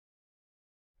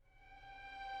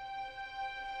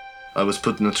I was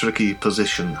put in a tricky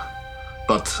position.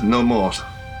 But no more.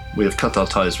 We have cut our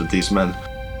ties with these men.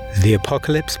 The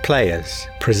Apocalypse Players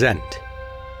present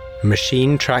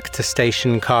Machine Tractor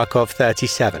Station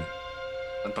Kharkov-37.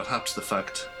 And perhaps the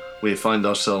fact we find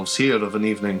ourselves here of an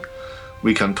evening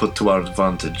we can put to our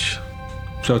advantage.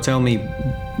 So tell me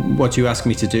what you ask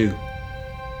me to do.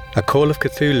 A Call of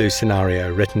Cthulhu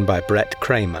scenario written by Brett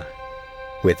Kramer,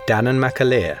 with Danon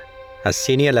McAleer as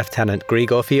Senior Lieutenant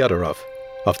Grigor Fyodorov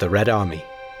of the Red Army.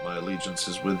 My allegiance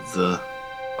is with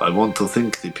I want to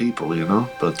think the people,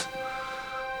 but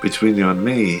between you and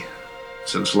me,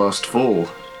 since last fall,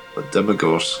 at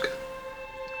Demogorsk,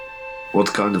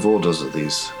 what kind of orders are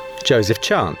these? Joseph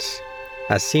Chance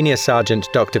as Senior Sergeant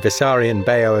Dr. Vissarion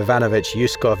Bayo Ivanovich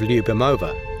Yuskov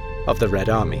Lyubimova of the Red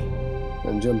Army.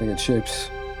 I'm jumping at shapes.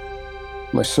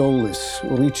 My soul is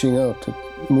reaching out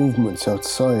at movements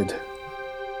outside.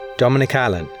 Dominic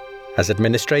Allen as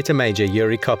Administrator Major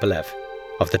Yuri Kopelev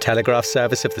of the Telegraph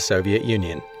Service of the Soviet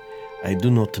Union. I do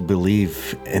not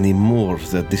believe anymore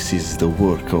that this is the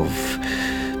work of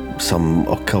some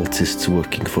occultists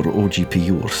working for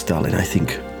OGPU or Stalin. I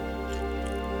think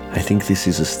this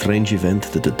is a strange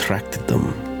event that attracted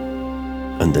them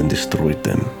and then destroyed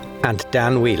them. And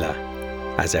Dan Wheeler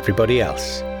as everybody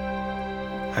else.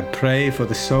 I pray for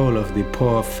the soul of the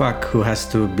poor fuck who has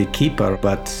to be keeper,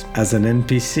 but as an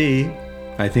NPC,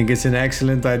 I think it's an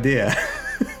excellent idea.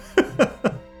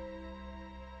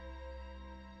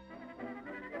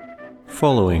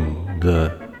 Following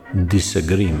the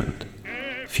disagreement,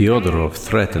 Fyodorov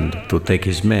threatened to take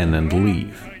his men and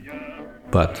leave.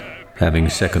 But, having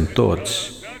second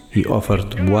thoughts, he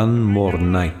offered one more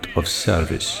night of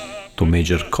service to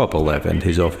Major Kopelev and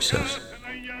his officers.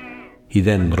 He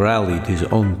then rallied his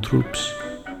own troops,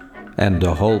 and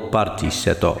the whole party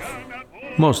set off,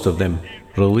 most of them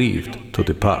relieved to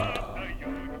depart.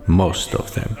 Most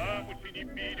of them.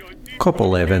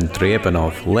 Kopelev and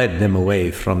Trepanov led them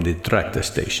away from the tractor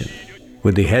station,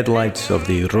 with the headlights of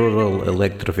the rural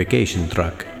electrification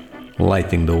truck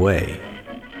lighting the way.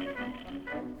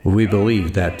 We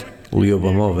believe that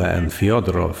Lyubimova and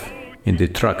Fyodorov, in the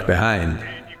truck behind,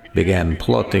 began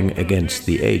plotting against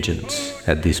the agents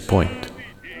at this point.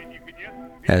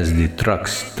 As the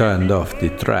trucks turned off the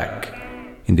track,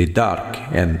 in the dark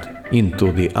and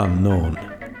into the unknown,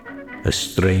 a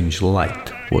strange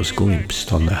light was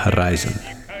glimpsed on the horizon.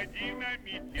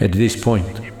 At this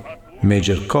point,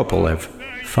 Major Kopelev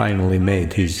finally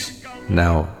made his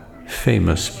now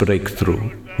famous breakthrough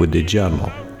with the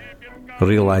journal,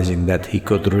 realizing that he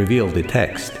could reveal the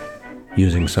text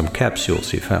using some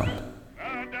capsules he found.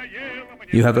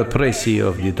 You have a précis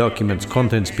of the document's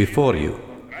contents before you,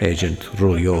 Agent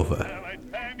Rulyova.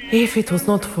 If it was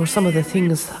not for some of the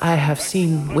things I have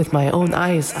seen with my own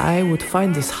eyes, I would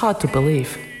find this hard to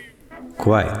believe.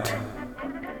 Quite.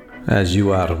 As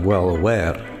you are well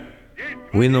aware,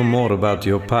 we know more about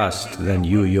your past than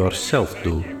you yourself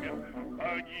do.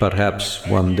 Perhaps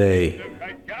one day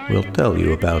we'll tell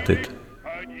you about it.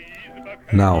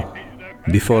 Now,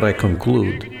 before I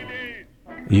conclude,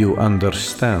 you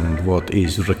understand what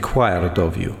is required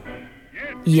of you.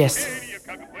 Yes,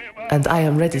 and I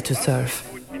am ready to serve.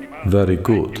 Very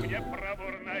good.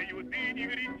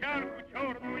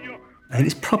 I think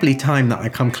it's probably time that I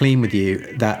come clean with you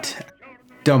that,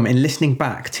 Dom, in listening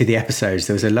back to the episodes,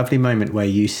 there was a lovely moment where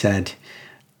you said,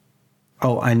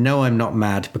 "Oh, I know I'm not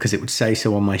mad because it would say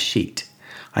so on my sheet."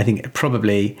 I think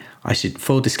probably I should,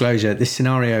 full disclosure, this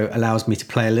scenario allows me to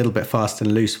play a little bit fast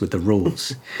and loose with the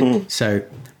rules. So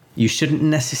you shouldn't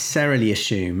necessarily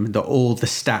assume that all the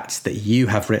stats that you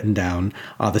have written down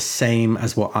are the same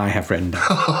as what I have written down.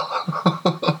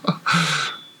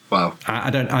 Wow. I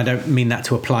don't mean that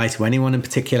to apply to anyone in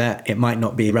particular. It might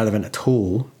not be relevant at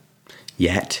all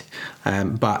yet,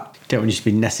 but don't want you to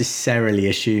be necessarily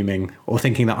assuming or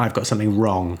thinking that I've got something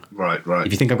wrong. Right.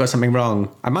 If you think I've got something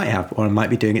wrong, I might have, or I might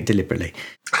be doing it deliberately.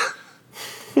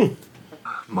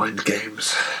 Mind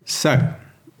games. So,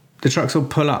 the trucks will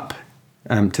pull up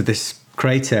to this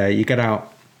crater. You get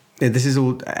out. This is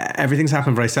all. Everything's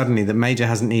happened very suddenly. The Major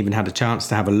hasn't even had a chance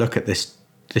to have a look at this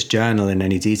journal in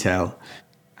any detail,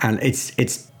 and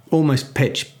it's almost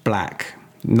pitch black.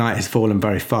 Night has fallen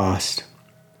very fast,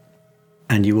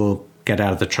 and you will get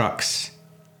out of the trucks,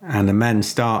 and the men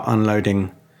start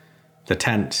unloading the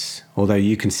tents. Although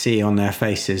you can see on their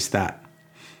faces that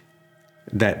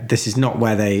this is not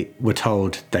where they were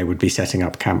told they would be setting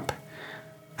up camp,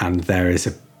 and there is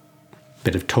a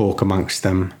bit of talk amongst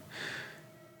them,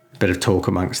 a bit of talk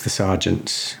amongst the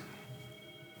sergeants,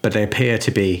 but they appear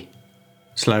to be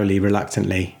slowly,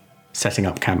 reluctantly setting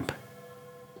up camp.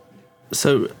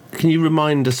 So, can you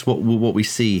remind us what we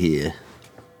see here?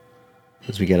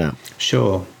 as we get out?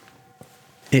 Sure.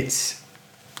 It's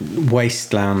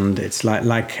wasteland. It's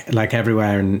like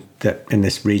everywhere in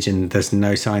this region. There's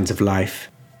no signs of life,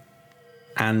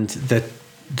 and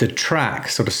the track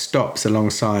sort of stops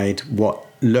alongside what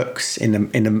looks in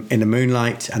the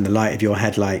moonlight and the light of your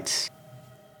headlights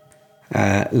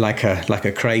like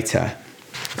a crater.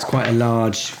 It's quite a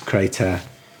large crater.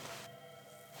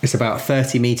 It's about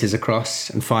 30 meters across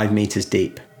and 5 meters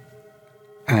deep.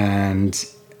 And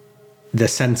the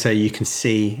center, you can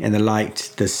see in the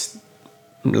light, there's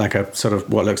like a sort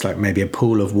of what looks like maybe a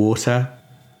pool of water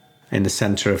in the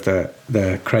center of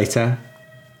the crater.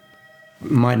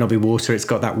 Might not be water. It's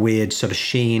got that weird sort of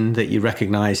sheen that you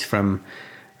recognize from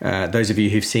those of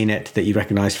you who've seen it, that you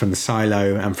recognize from the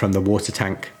silo and from the water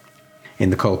tank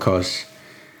in the kolkhoz.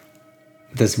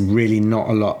 There's really not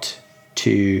a lot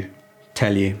to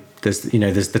tell you. There's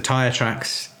the tire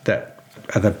tracks that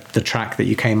are the track that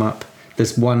you came up.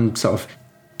 There's one sort of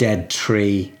dead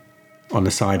tree on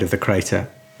the side of the crater.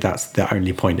 That's the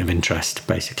only point of interest,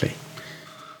 basically.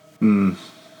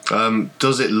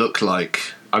 Does it look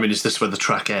like... I mean, is this where the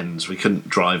track ends? We couldn't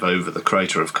drive over the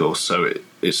crater, of course, so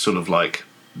it's sort of like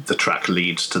the track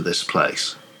leads to this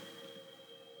place.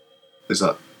 Is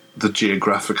that the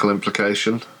geographical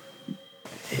implication?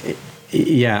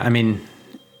 Yeah, I mean...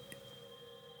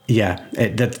 Yeah,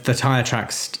 the tyre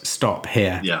tracks stop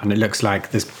here, and it looks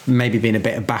like there's maybe been a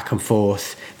bit of back and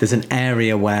forth. There's an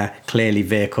area where clearly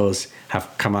vehicles have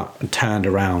come up and turned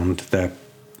around.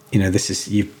 This is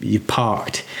you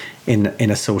parked in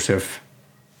a sort of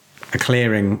a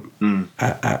clearing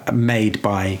made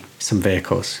by some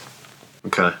vehicles.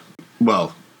 Okay.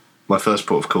 Well, my first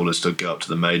port of call is to go up to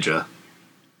the Major.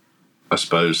 I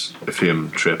suppose if he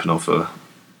and Trepanov are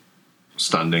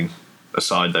standing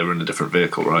aside, they were in a different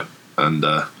vehicle, right? And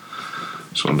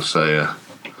just wanted to say,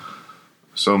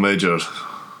 so Major,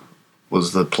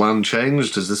 was the plan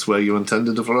changed? Is this where you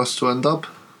intended for us to end up?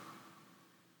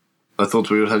 I thought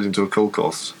we were heading to a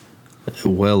kolkhoz.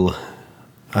 Well,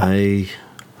 I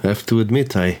have to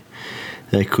admit, I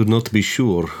could not be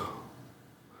sure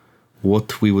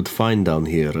what we would find down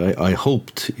here. I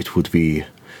hoped it would be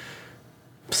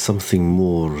something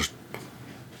more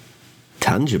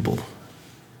tangible.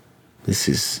 This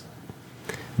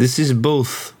is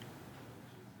both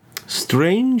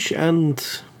strange and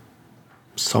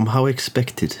somehow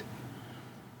expected.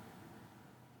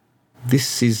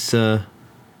 This is...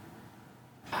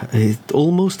 it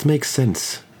almost makes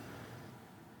sense.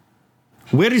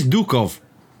 Where is Dukov?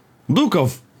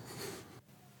 Dukov!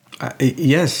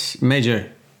 Yes,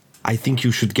 Major. I think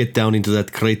you should get down into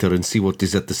that crater and see what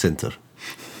is at the center.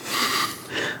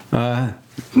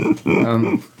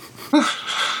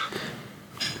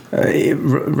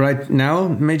 Right now,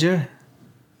 Major?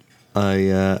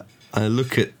 I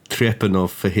look at Trepanov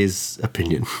for his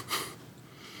opinion.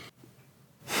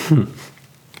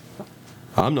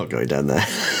 I'm not going down there.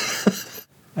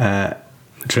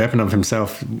 Trepanov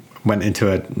himself went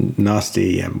into a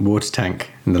nasty water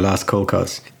tank in the last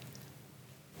kolkhoz.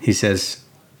 He says,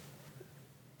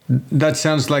 "That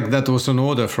sounds like that was an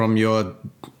order from your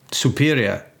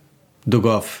superior,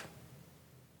 Dugov.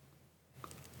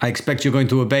 I expect you're going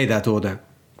to obey that order.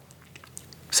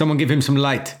 Someone give him some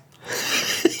light."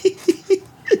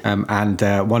 And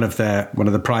one of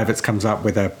the privates comes up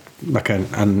with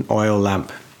an oil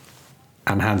lamp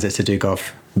and hands it to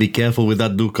Dugov. Be careful with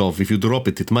that, Dukov. If you drop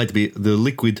it, the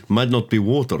liquid might not be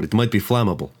water. It might be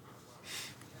flammable.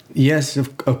 Yes,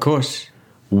 of course.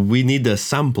 We need a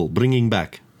sample bringing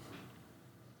back.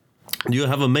 Do you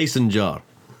have a mason jar?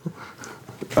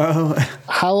 Oh.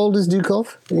 How old is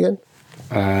Dukov again?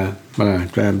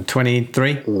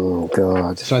 23. Oh,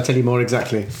 God. Shall I tell you more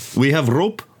exactly? We have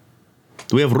rope?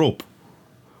 Do we have rope?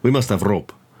 We must have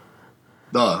rope.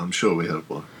 No, I'm sure we have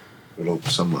one. A rope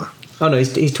somewhere. Oh, no,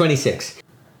 he's 26.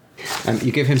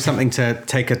 You give him something to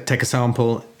take a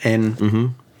sample in. Mm-hmm.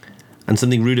 And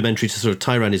something rudimentary to sort of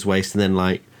tie around his waist and then,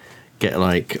 get,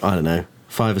 I don't know,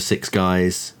 5 or 6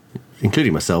 guys,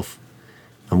 including myself,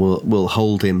 and we'll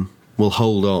hold him, we'll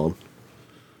hold on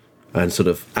and sort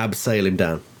of abseil him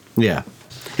down. Yeah.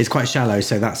 It's quite shallow,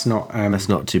 so that's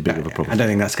not too big of a problem. I don't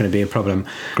think that's going to be a problem.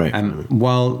 Great.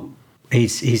 While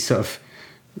he's sort of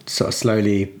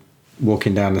slowly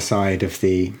walking down the side of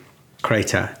the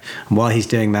crater, and while he's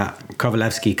doing that,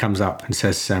 Kovalevsky comes up and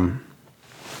says, "Sergeant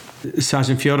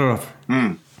Fyodorov,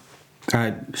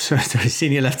 sorry,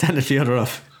 Senior Lieutenant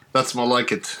Fyodorov. That's more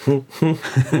like it.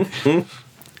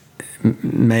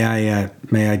 May I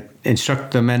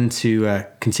instruct the men to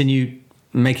continue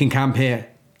making camp here?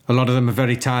 A lot of them are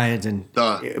very tired, and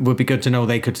it would be good to know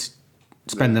they could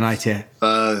spend the night here?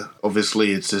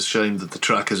 Obviously, it's a shame that the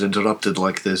track is interrupted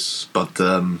like this, but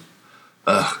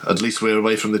at least we're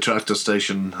away from the tractor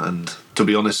station, and to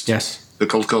be honest, Yes. the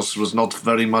Kolkos was not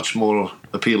very much more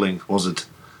appealing, was it?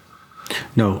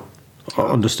 No.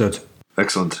 Understood.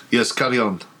 Excellent. Yes, carry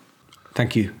on.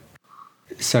 Thank you.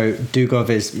 So Dugov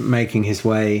is making his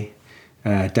way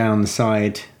down the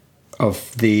side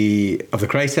of the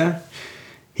crater.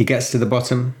 He gets to the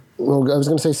bottom. Well, I was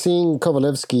going to say, seeing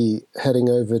Kovalevsky heading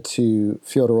over to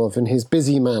Fyodorov in his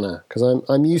busy manner, because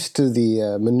I'm used to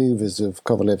the manoeuvres of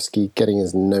Kovalevsky getting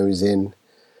his nose in,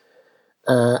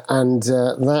 and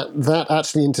that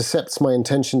actually intercepts my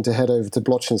intention to head over to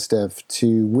Blochinstev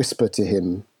to whisper to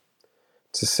him,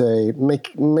 to say,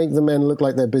 make the men look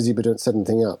like they're busy but don't set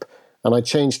anything up. And I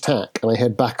change tack and I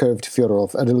head back over to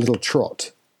Fyodorov at a little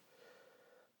trot.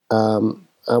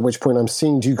 At which point I'm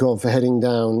seeing Dugov heading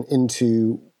down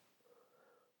into...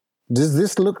 Does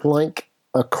this look like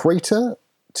a crater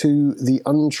to the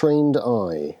untrained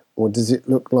eye? Or does it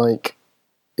look like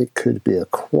it could be a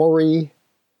quarry?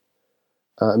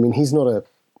 I mean, he's not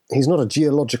a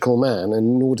geological man,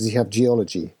 and nor does he have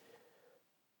geology.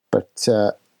 But...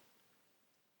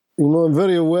 I'm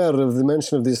very aware of the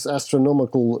mention of this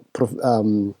astronomical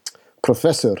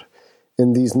professor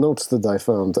in these notes that I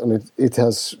found, and it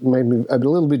has made me a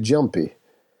little bit jumpy.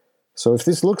 So if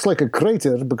this looks like a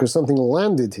crater because something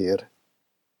landed here,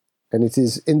 and it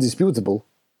is indisputable,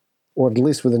 or at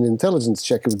least with an intelligence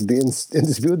check it would be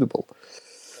indisputable,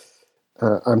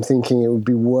 I'm thinking it would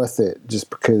be worth it just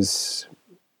because,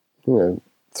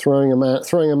 throwing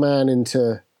a man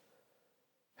into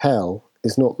hell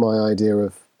is not my idea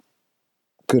of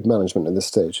good management at this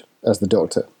stage as the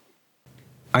doctor.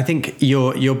 I think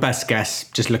your best guess,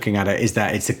 just looking at it, is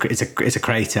that it's a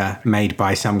crater made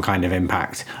by some kind of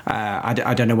impact.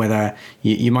 I don't know whether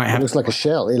you might have. It looks like a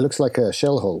shell. It looks like a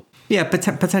shell hole. Yeah,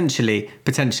 potentially.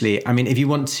 I mean, if you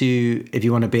want to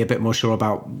be a bit more sure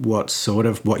about what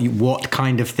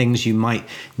kind of things you might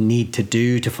need to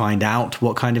do to find out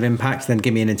what kind of impact, then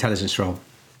give me an intelligence roll.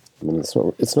 I mean, it's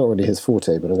not really his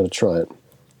forte, but I'm going to try it.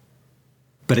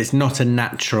 But it's not a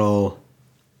natural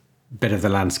bit of the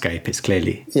landscape. It's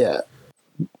clearly... Yeah.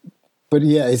 But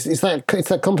yeah, it's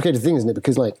that complicated thing, isn't it?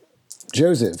 Because, like,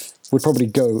 Joseph would probably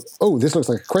go, oh, this looks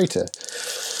like a crater.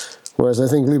 Whereas I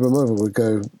think Lyubimova would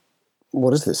go,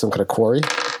 what is this, some kind of quarry?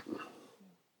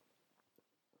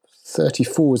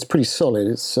 34 is pretty solid.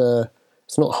 It's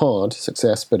not hard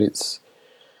success, but it's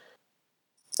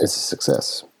a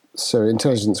success. So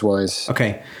intelligence-wise...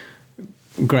 Okay.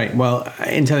 Great. Well,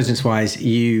 intelligence-wise,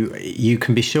 you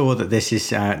can be sure that this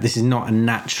is not a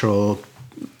natural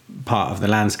part of the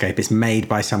landscape. It's made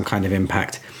by some kind of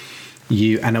impact.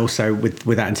 And also with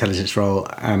that intelligence roll,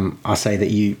 I'll say that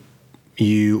you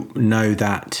know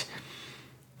that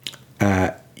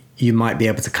you might be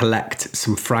able to collect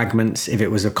some fragments. If it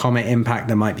was a comet impact,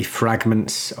 there might be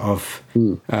fragments of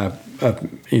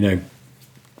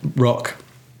rock,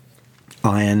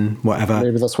 iron, whatever.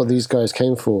 Maybe that's what these guys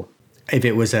came for. If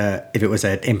it was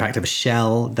an impact of a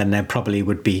shell, then there probably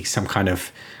would be some kind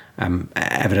of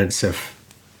evidence of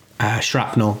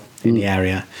shrapnel in the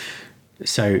area.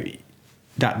 So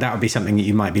that would be something that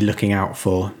you might be looking out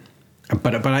for.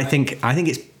 But I think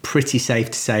it's pretty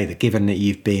safe to say that, given that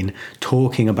you've been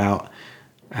talking about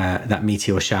that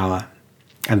meteor shower,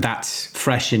 and that's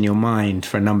fresh in your mind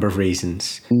for a number of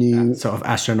reasons, that sort of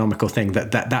astronomical thing,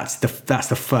 that's the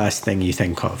first thing you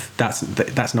think of.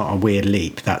 That's not a weird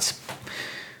leap. That's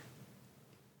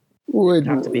Wait,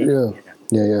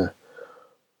 yeah.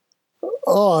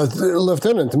 Oh,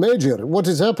 Lieutenant Major, what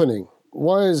is happening?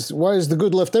 Why is the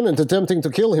good lieutenant attempting to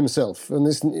kill himself in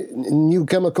this new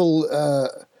chemical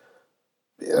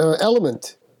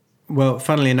element? Well,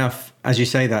 funnily enough, as you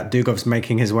say that, Dugov's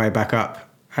making his way back up.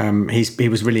 He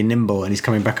was really nimble, and he's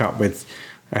coming back up with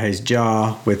his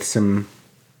jar with some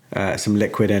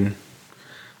liquid in.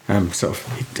 Sort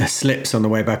of he slips on the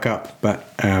way back up,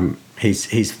 but he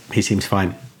seems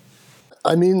fine.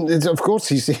 I mean, of course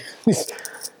he's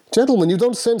gentlemen. You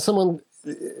don't send someone.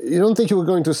 You don't think you were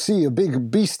going to see a big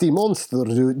beastie monster,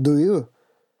 do you?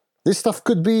 This stuff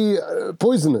could be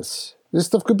poisonous. This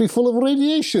stuff could be full of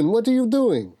radiation. What are you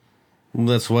doing?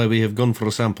 That's why we have gone for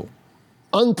a sample.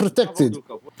 Unprotected.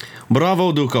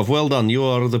 Bravo, Dukov. Well done. You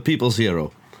are the people's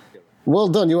hero. Well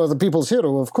done. You are the people's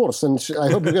hero, of course. And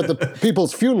I hope you get the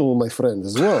people's funeral, my friend,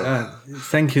 as well.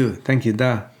 Thank you.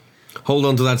 Da. Hold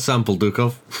on to that sample,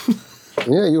 Dukov.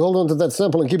 Yeah, you hold on to that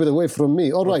sample and keep it away from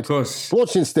me. All right. Of course.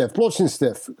 Blochinstev.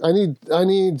 I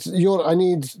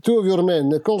need two of your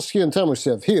men, Nikolsky and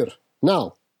Tamushev, here,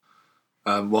 now.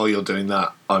 While you're doing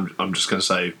that, I'm just going to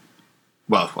say,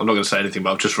 Well, I'm not going to say anything,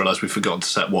 but I've just realised we've forgotten to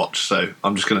set watch, so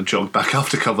I'm just going to jog back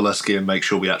after Kovalevsky and make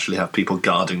sure we actually have people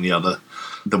guarding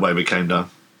the way we came down.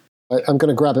 I'm going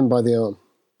to grab him by the arm.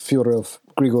 Fyodorov,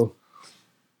 Grigor.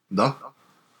 No?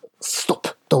 Stop.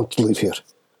 Don't leave here.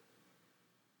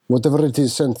 Whatever it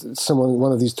is, send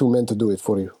one of these two men to do it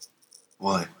for you.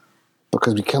 Why?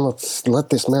 Because we cannot let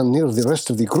this man near the rest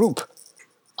of the group.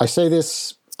 I say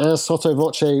this as sotto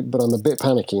voce, but I'm a bit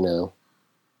panicky now.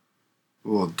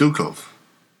 Well, Dukov.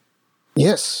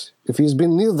 Yes, if he's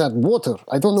been near that water,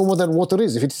 I don't know what that water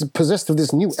is, if it's possessed of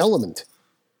this new element.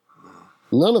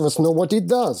 None of us know what it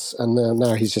does, and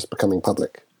now he's just becoming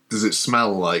public. Does it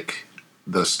smell like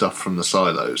the stuff from the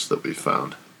silos that we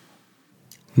found?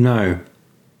 No.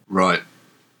 Right.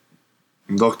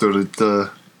 Doctor, it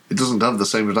doesn't have the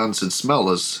same rancid smell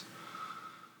as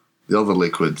the other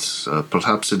liquids.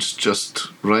 Perhaps it's just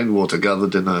rainwater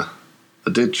gathered in a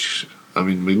ditch. I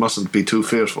mean, we mustn't be too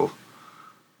fearful.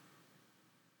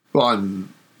 Well,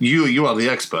 you are the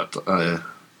expert.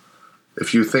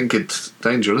 If you think it's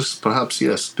dangerous, perhaps,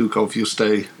 yes, Dukov, you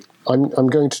stay. I'm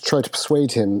going to try to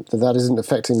persuade him that isn't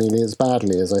affecting me as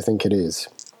badly as I think it is.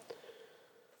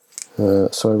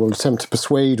 So I will attempt to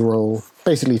persuade roll,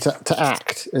 basically to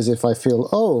act as if I feel,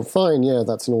 oh, fine, yeah,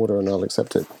 that's an order and I'll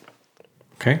accept it.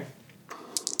 Okay.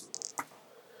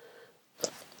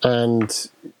 And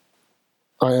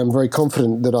I am very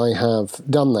confident that I have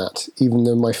done that, even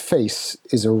though my face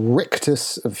is a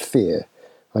rictus of fear.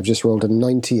 I've just rolled a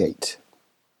 98.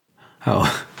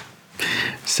 Oh.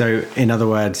 So, in other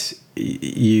words,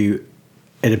 it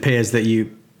appears that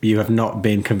you have not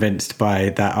been convinced by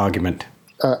that argument.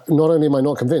 Not only am I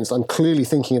not convinced, I'm clearly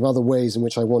thinking of other ways in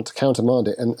which I want to countermand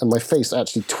it, and my face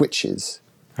actually twitches.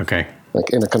 Okay.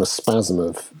 Like in a kind of spasm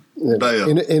of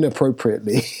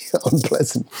inappropriately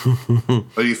unpleasant.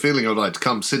 Are you feeling all right?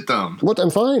 Come, sit down. What?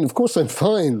 I'm fine. Of course I'm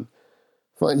fine.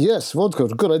 Fine. Yes, vodka.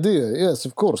 Good idea. Yes,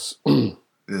 of course.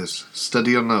 Yes,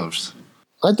 steady your nerves.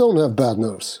 I don't have bad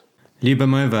nerves.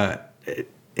 Lyubimova,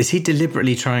 is he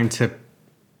deliberately trying to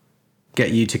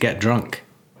get you to get drunk?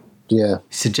 Yeah.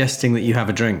 Suggesting that you have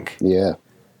a drink? Yeah.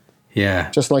 Yeah.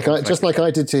 Just like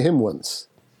I did to him once.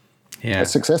 Yeah.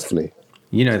 Successfully.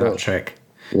 You know that trick.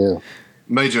 Yeah.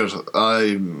 Major,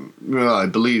 I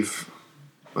believe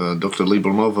Dr.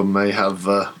 Lyubimova may have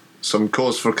some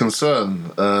cause for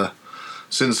concern.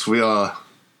 Since we are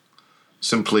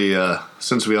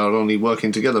only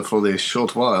working together for this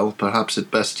short while, perhaps it's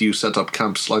best you set up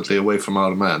camp slightly away from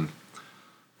our men,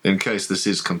 in case this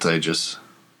is contagious.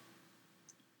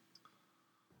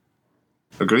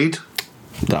 Agreed?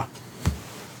 Da.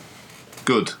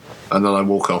 Good. And then I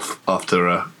walk off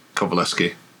after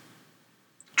Kovalevsky.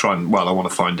 I want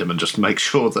to find him and just make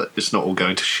sure that it's not all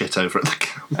going to shit over at the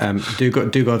camp.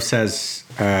 Dugov says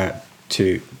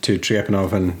to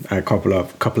Tryapanov and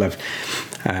Kopelev,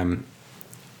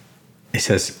 he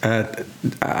says,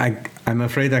 I'm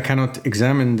afraid I cannot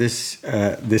examine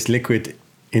this liquid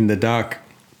in the dark.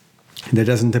 There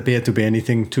doesn't appear to be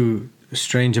anything too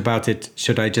strange about it.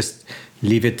 Should I just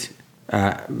leave it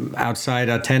outside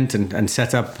our tent and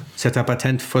set up a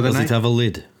tent for the night? Does it have a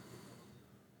lid?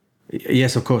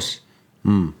 Yes, of course.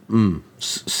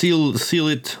 Seal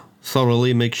it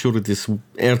thoroughly. Make sure it is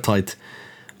airtight,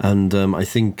 and I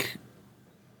think,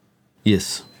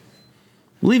 yes,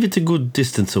 leave it a good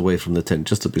distance away from the tent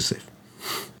just to be safe.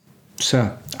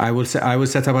 Sir, I will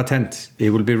set up a tent. It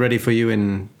will be ready for you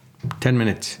in 10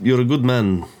 minutes. You're a good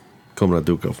man, Comrade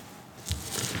Dukov.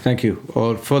 Thank you.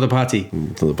 Or for the party.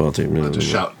 For the party. I just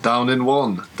shout, down in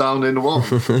one.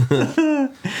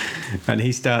 And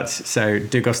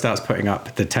Dugov starts putting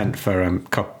up the tent for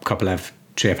Kopelev,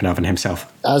 Tryapanov and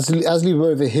himself. As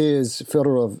Lyubimova hears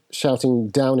Fyodorov shouting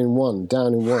down in one,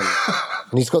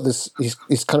 and he's got this,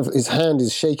 his hand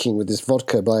is shaking with this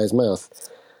vodka by his mouth,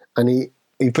 and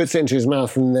he puts it into his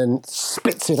mouth and then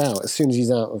spits it out as soon as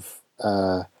he's out of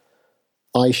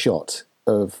eye shot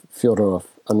of Fyodorov,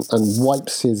 and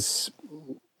wipes his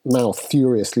mouth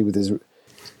furiously with his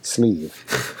sleeve.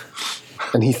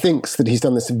 And he thinks that he's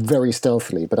done this very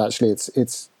stealthily, but actually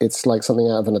it's like something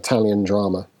out of an Italian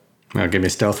drama. Well, give me a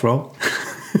stealth roll.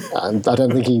 And I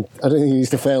don't think he needs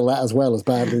to fail that as well as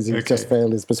badly as he just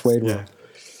failed his persuade roll.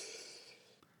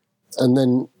 And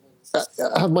then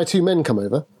have my two men come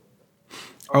over.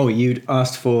 Oh, you'd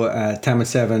asked for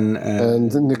Tamasev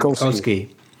and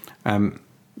Nikolsky.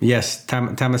 Yes,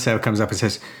 Tamasev comes up and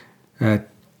says,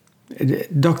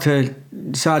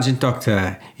 Sergeant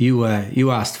Doctor, you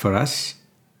asked for us.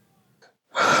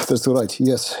 That's right,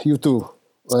 yes, you too.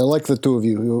 I like the two of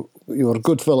you. You are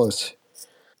good fellows.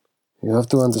 You have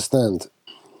to understand,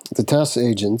 the TASS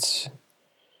agents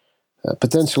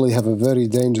potentially have a very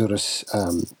dangerous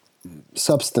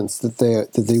substance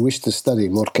that they wish to study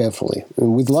more carefully.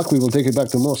 And with luck, we will take it back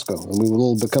to Moscow, and we will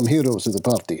all become heroes of the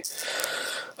party.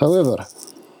 However,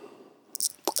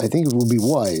 I think it would be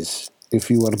wise if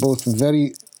you are both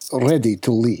very ready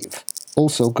to leave.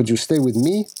 Also, could you stay with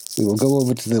me? We will go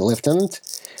over to the lieutenant,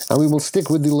 and we will stick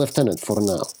with the lieutenant for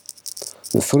now.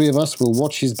 The three of us will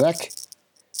watch his back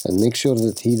and make sure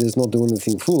that he does not do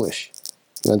anything foolish.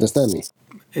 You understand me?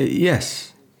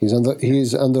 Yes. He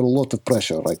is under a lot of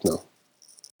pressure right now.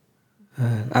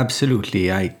 Absolutely.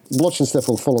 Blotchensteff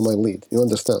will follow my lead. You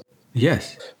understand?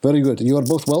 Yes. Very good. You are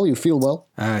both well? You feel well?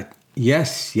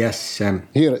 Yes.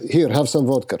 Here, have some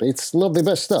vodka. It's not the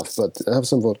best stuff, but have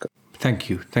some vodka. Thank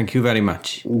you very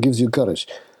much. It gives you courage.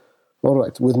 All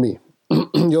right, with me.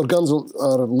 Your guns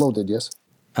are loaded, yes?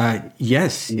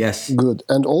 Yes. Good.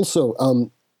 And also,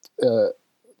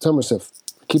 Tomasev,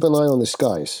 keep an eye on the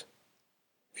skies.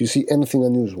 If you see anything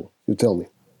unusual, you tell me.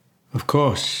 Of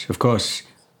course. Of course.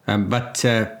 And then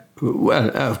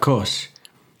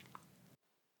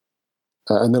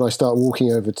I start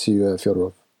walking over to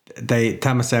Fyodorov.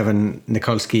 Tamasev and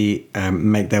Nikolsky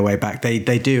make their way back. They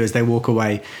do, as they walk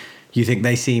away, you think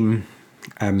they seem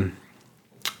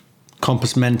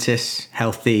compos mentis,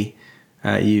 healthy.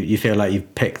 You feel like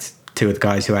you've picked two of the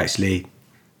guys who actually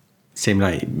seem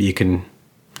like you can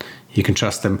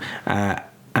trust them.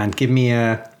 And give me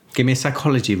a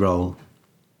psychology roll.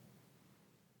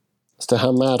 As to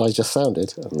how mad I just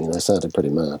sounded, I mean, I sounded pretty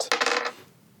mad.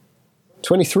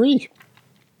 23.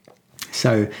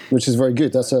 So, which is very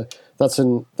good. That's a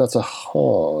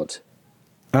hard.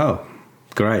 Oh,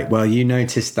 great. Well, you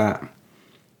noticed that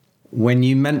when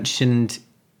you mentioned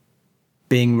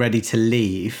being ready to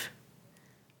leave,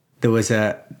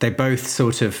 they both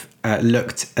sort of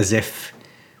looked as if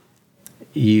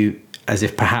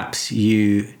perhaps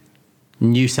you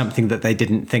knew something that they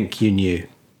didn't think you knew.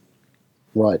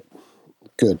 Right.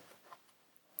 Good.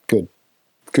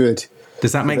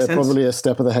 Does that make sense? They're probably a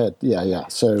step ahead. Yeah.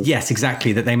 So yes,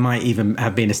 exactly. That they might even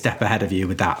have been a step ahead of you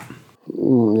with that.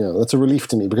 Yeah, that's a relief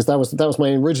to me because that was my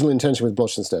original intention with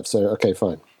Blotchensteff. So okay,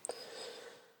 fine.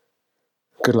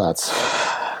 Good lads.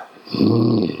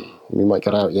 We might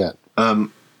get out yet. I'd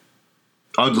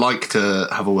like to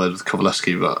have a word with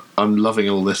Kovalevsky, but I'm loving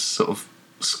all this sort of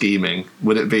scheming.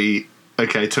 Would it be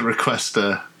okay to request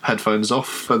headphones off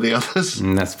for the others?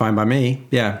 That's fine by me,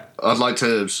 yeah. I'd like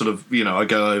to sort of, I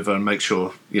go over and make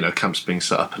sure, camp's being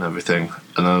set up and everything.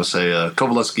 And I'll say,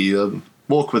 Kovalevsky,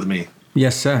 walk with me.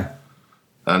 Yes, sir.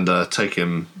 And take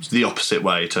him the opposite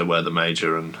way to where the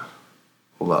Major and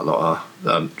all that lot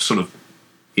are. Sort of,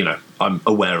 I'm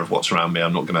aware of what's around me.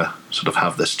 I'm not going to sort of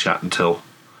have this chat until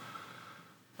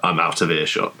I'm out of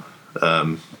earshot.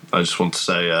 I just want to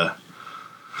say,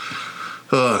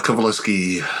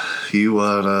 Kovalevsky,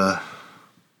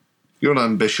 you're an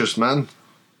ambitious man,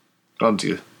 aren't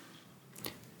you?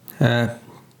 I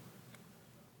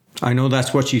know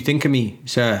that's what you think of me,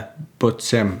 sir,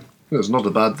 but... It's not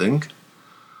a bad thing.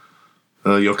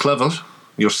 You're clever,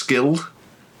 you're skilled.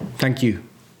 Thank you.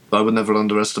 I would never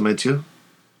underestimate you.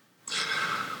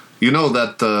 You know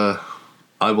that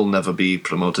I will never be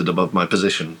promoted above my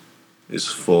position. It's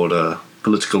for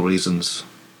political reasons.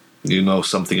 You know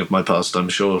something of my past, I'm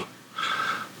sure.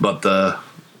 But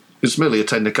it's merely a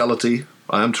technicality.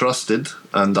 I am trusted,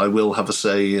 and I will have a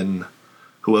say in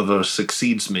whoever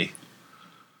succeeds me.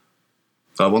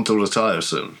 I want to retire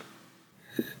soon.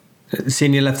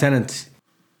 Senior Lieutenant,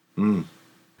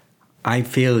 I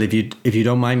feel, if you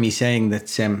don't mind me saying,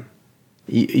 that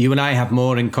you and I have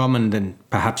more in common than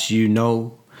perhaps you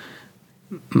know.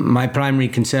 My primary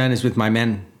concern is with my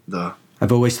men. Duh.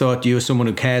 I've always thought you are someone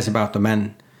who cares about the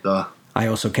men. Duh. I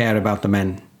also care about the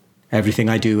men. Everything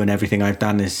I do and everything I've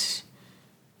done is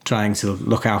trying to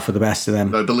look out for the best of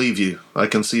them. I believe you. I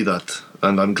can see that.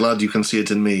 And I'm glad you can see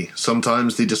it in me.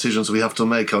 Sometimes the decisions we have to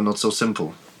make are not so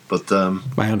simple. But,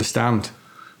 I understand.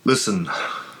 Listen.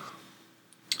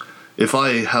 If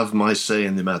I have my say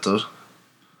in the matter,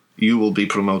 you will be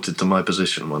promoted to my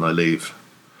position when I leave.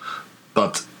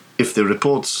 But if the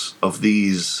reports of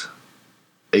these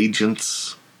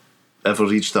agents ever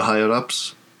reach the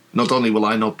higher-ups, not only will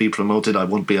I not be promoted, I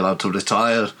won't be allowed to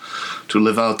retire, to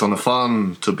live out on a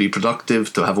farm, to be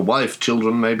productive, to have a wife,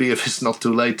 children maybe, if it's not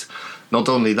too late. Not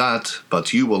only that,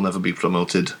 but you will never be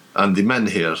promoted, and the men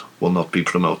here will not be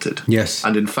promoted. Yes.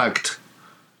 And in fact,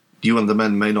 you and the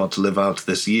men may not live out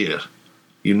this year.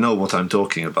 You know what I'm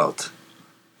talking about.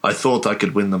 I thought I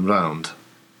could win them round,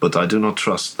 but I do not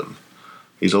trust them.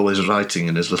 He's always writing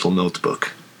in his little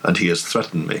notebook, and he has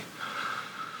threatened me.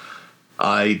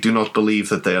 I do not believe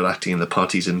that they are acting in the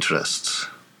party's interests.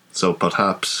 So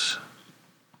perhaps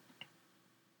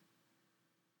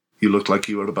You looked like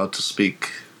you were about to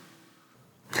speak.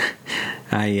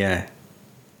 I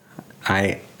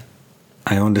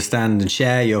understand and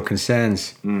share your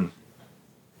concerns.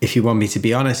 If you want me to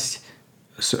be honest,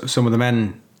 some of the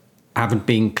men haven't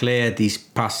been clear these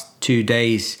past 2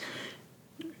 days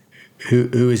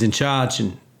who is in charge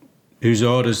and whose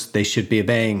orders they should be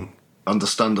obeying.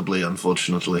 Understandably,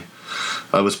 unfortunately.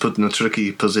 I was put in a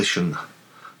tricky position.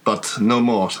 But no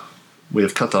more. We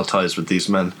have cut our ties with these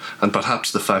men, and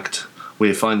perhaps the fact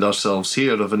we find ourselves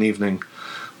here of an evening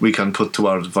we can put to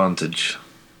our advantage.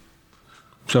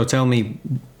 So tell me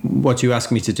what you ask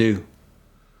me to do.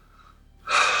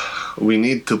 We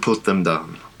need to put them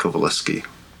down, Kovalevsky.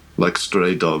 Like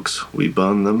stray dogs, we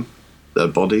burn them, their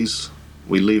bodies,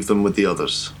 we leave them with the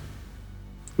others.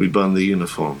 We burn the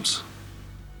uniforms.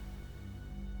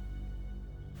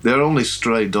 They're only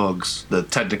stray dogs, their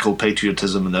technical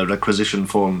patriotism and their requisition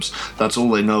forms. That's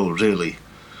all they know, really.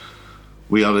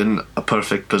 We are in a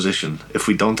perfect position. If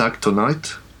we don't act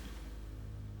tonight,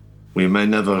 we may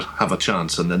never have a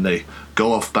chance, and then they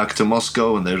go off back to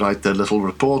Moscow and they write their little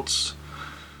reports,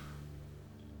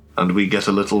 and we get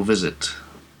a little visit.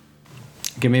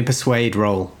 Give me a persuade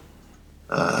roll.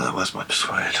 Where's my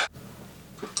persuade?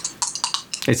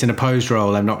 It's an opposed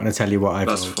roll. I'm not going to tell you what I've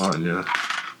That's rolled. fine, yeah.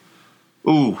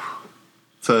 Ooh,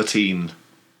 13.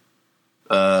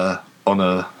 On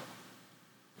a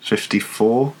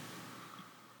 54.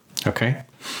 Okay.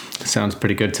 Sounds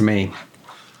pretty good to me.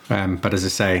 But as I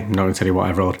say, I'm not going to tell you what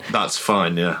I've rolled. That's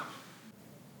fine, yeah.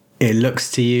 It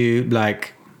looks to you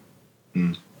like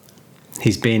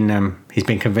he's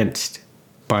been convinced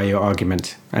by your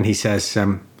argument, and he says,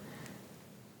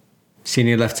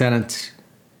 Senior Lieutenant,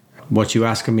 what you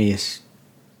ask of me is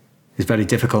very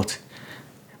difficult,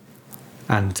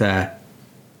 and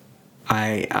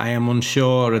I am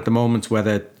unsure at the moment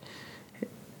whether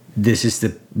this is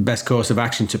the best course of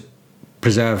action to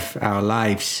preserve our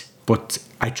lives, but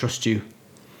I trust you.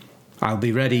 I'll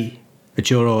be ready at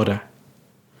your order.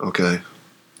 Okay.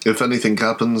 If anything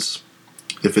happens,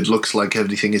 if it looks like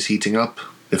everything is heating up,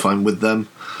 if I'm with them,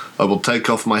 I will take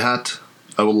off my hat,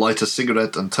 I will light a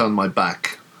cigarette and turn my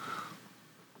back.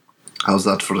 How's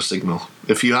that for a signal?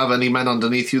 If you have any men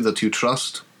underneath you that you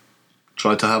trust,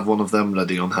 try to have one of them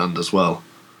ready on hand as well.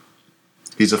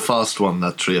 He's a fast one,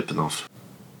 that Tryapanov.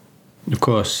 Of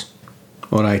course.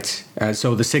 All right.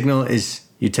 So the signal is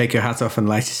you take your hat off and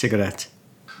light a cigarette.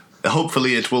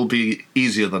 Hopefully it will be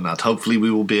easier than that. Hopefully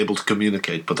we will be able to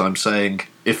communicate. But I'm saying,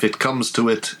 if it comes to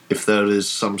it, if there is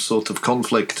some sort of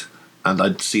conflict, and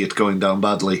I see it going down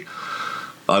badly,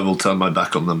 I will turn my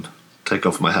back on them, take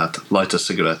off my hat, light a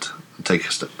cigarette, and take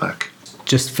a step back.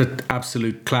 Just for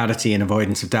absolute clarity and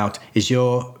avoidance of doubt, is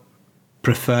your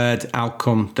preferred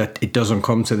outcome that it doesn't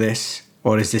come to this,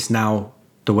 or is this now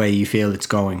the way you feel it's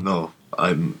going? No,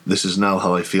 this is now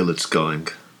how I feel it's going.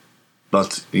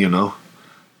 But, in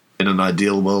an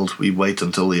ideal world, we wait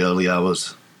until the early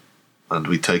hours, and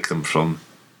we take them from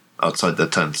outside their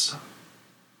tents.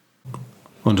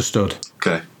 Understood.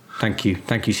 Okay. Thank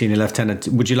you, Senior Lieutenant.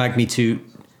 Would you like me to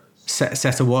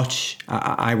set a watch?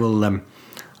 I won't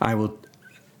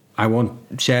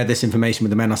share this information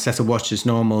with the men. I'll set a watch as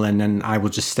normal, and then I will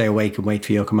just stay awake and wait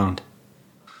for your command.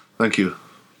 Thank you,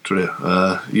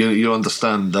 Tria. You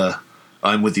understand,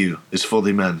 I'm with you. It's for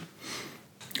the men.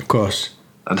 Of course.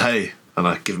 And hey, and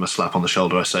I give him a slap on the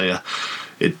shoulder, I say,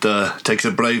 it takes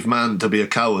a brave man to be a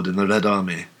coward in the Red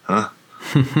Army, huh?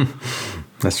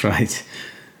 That's right.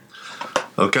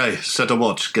 Okay, set a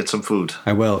watch, get some food.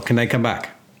 I will. Can they come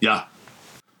back? Yeah.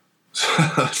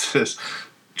 Just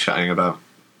chatting about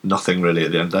nothing really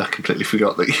at the end. I completely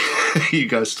forgot that you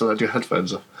guys still had your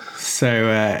headphones on. So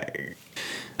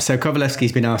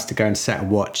Kovalevsky's been asked to go and set a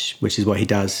watch, which is what he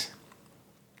does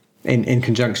in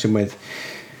conjunction with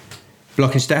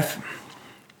Blockensteff.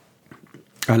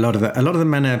 A lot of the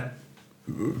men are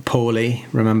poorly,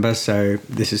 remember, so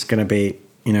this is going to be,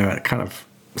 a kind of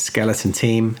skeleton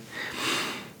team.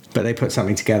 But they put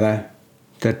something together.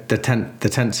 The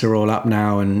tents are all up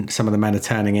now, and some of the men are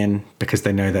turning in because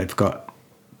they know they've got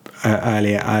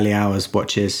early hours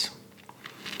watches.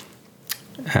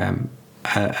 A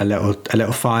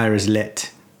little fire is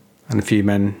lit, and a few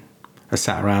men are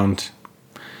sat around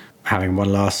having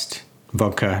one last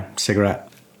vodka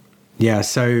cigarette. Yeah.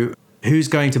 So who's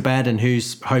going to bed and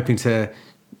who's hoping to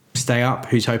stay up?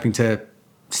 Who's hoping to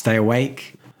stay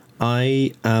awake?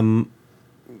 I am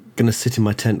going to sit in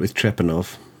my tent with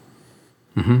Trepanov,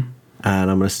 and I'm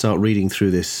going to start reading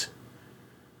through this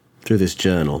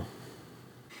journal.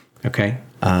 Okay.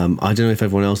 I don't know if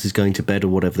everyone else is going to bed or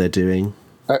whatever they're doing.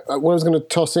 What I was going to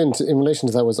toss in relation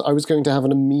to that was I was going to have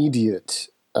an immediate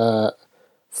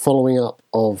following up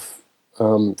of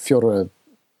Führer.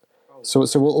 So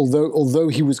although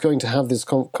he was going to have this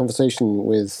conversation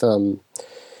with, I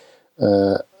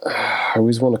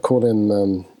always want to call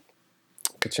him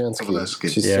Kachansky.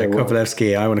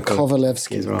 Kovalevsky. I want to call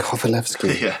Kovalevsky as well.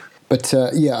 Kovalevsky. Yeah. But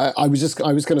I was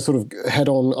going to sort of head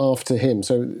on after him.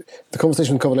 So the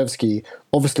conversation with Kovalevsky,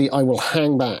 obviously, I will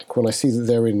hang back when I see that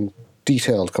they're in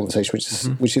detailed conversation,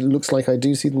 which it looks like I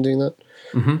do see them doing that.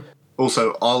 Mm-hmm.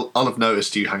 Also, I'll have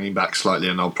noticed you hanging back slightly,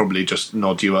 and I'll probably just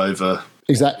nod you over.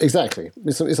 Exactly.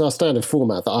 It's our standard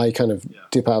format that I kind of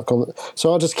dip out of.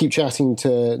 So I'll just keep chatting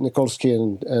to Nikolsky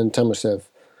and Tamashev.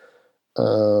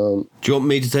 Do you want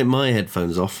me to take my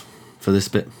headphones off for this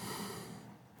bit?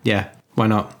 Yeah, why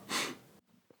not?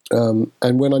 And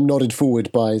when I'm nodded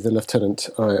forward by the lieutenant,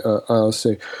 I'll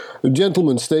say,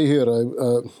 "Gentlemen, stay here.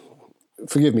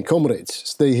 Forgive me, comrades,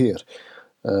 stay here."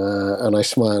 And I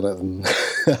smile at them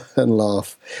and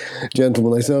laugh.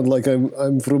 "Gentlemen, I sound like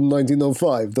I'm from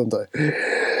 1905, don't I?"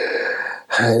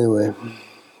 Anyway,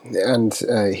 and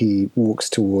he walks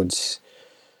towards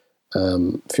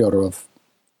Fyodorov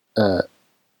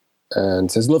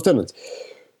and says, "Lieutenant,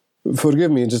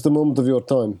 forgive me, just a moment of your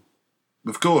time."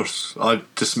 Of course, I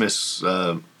dismiss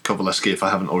Kovalevsky if I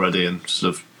haven't already, and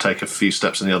sort of take a few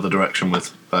steps in the other direction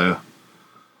with Bayer.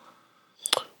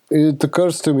 It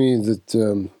occurs to me that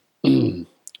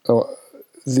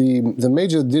the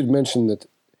major did mention that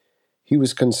he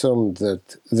was concerned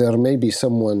that there may be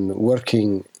someone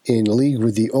working in league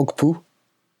with the Ogpu.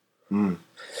 Mm.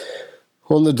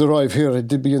 On the drive here, it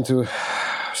did begin to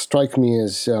strike me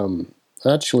as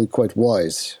actually quite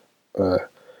wise.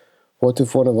 What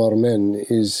if one of our men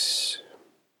is,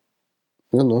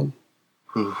 Who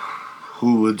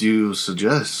would you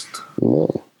suggest?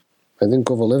 Well, I think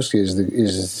Kovalevsky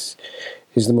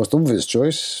is the most obvious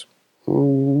choice.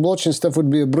 Watching stuff would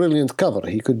be a brilliant cover.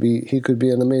 He could be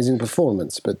an amazing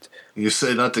performance, but You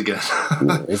say that again.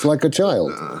 it's like a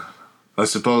child. I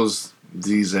suppose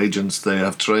these agents, they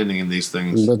have training in these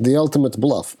things. But the ultimate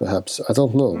bluff, perhaps. I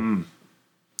don't know.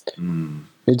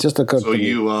 It just occurred So to me.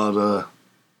 you are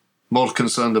more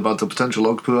concerned about the potential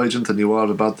Ogpu agent than you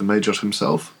are about the Major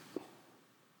himself?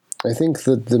 I think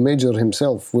that the Major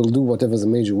himself will do whatever the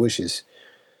Major wishes.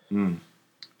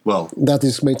 Well, That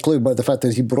is made clear by the fact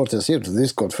that he brought us here to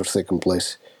this godforsaken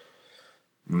place.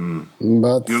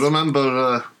 But you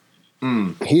remember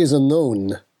he is a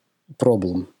known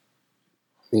problem.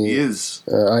 he is.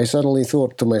 I suddenly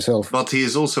thought to myself, But he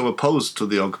is also opposed to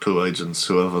the Ogpu agents,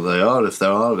 whoever they are, if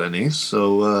there are any.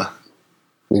 So,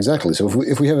 exactly. So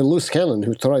if we have a loose cannon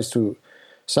who tries to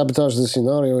sabotage the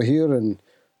scenario here and,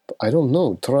 I don't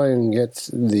know, try and get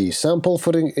the sample,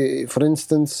 for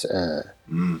instance.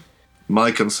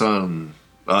 my concern,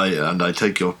 I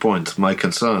take your point, my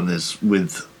concern is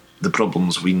with the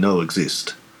problems we know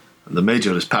exist. And the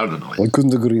Major is paranoid. I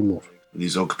couldn't agree more.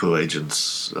 These Ogpu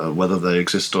agents, whether they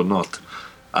exist or not.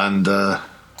 And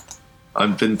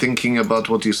I've been thinking about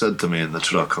what you said to me in the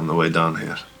truck on the way down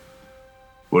here.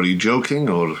 Were you joking,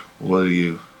 or were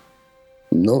you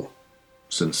No.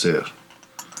 sincere?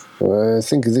 I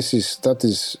think that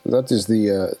is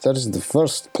the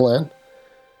first plan.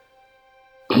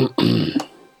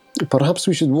 Perhaps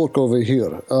we should walk over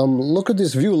here. Look at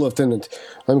this view, Lieutenant.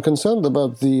 I'm concerned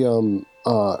about the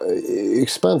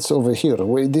expanse over here.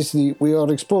 We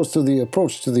are exposed to the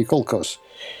approach to the Kolkhoz.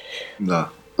 No.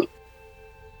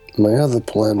 My other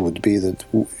plan would be that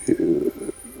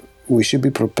we should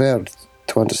be prepared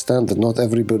to understand that not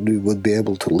everybody would be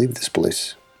able to leave this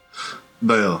place.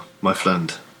 Bayo, my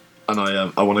friend. And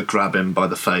I want to grab him by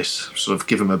the face, sort of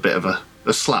give him a bit of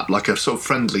a slap, like a sort of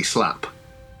friendly slap.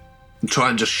 And try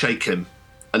and just shake him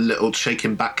a little, shake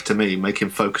him back to me, make him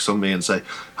focus on me and say,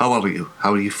 "How are you?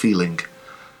 How are you feeling?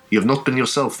 You have not been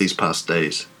yourself these past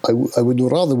days." I would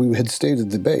rather we had stayed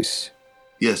at the base.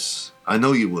 Yes, I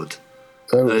know you would.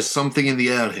 There's something in the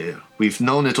air here. We've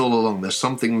known it all along. There's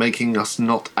something making us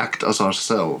not act as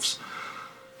ourselves.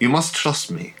 You must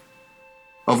trust me.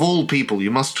 Of all people,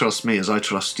 you must trust me as I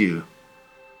trust you.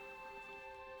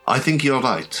 I think you're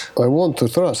right. I want to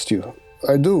trust you.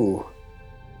 I do.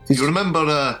 You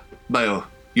remember, Bayo,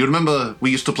 you remember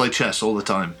we used to play chess all the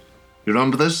time. You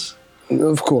remember this?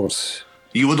 Of course.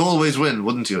 You would always win,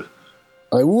 wouldn't you?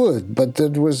 I would, but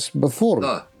that was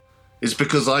before. It's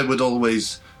because I would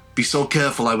always be so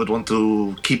careful. I would want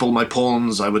to keep all my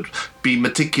pawns. I would be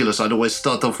meticulous. I'd always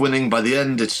start off winning. By the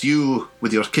end, it's you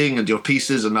with your king and your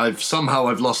pieces, and I've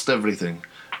lost everything.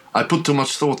 I put too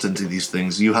much thought into these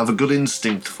things. You have a good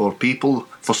instinct for people,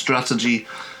 for strategy.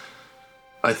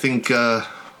 I think, I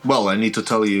need to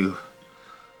tell you,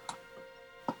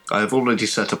 I have already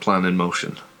set a plan in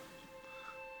motion.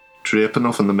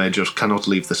 Trepanov and the Major cannot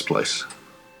leave this place.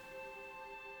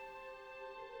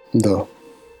 No.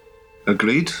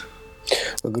 Agreed?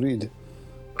 Agreed.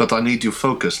 But I need you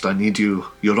focused. I need you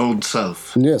your old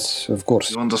self. Yes, of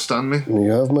course. You understand me?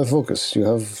 You have my focus. You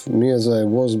have me as I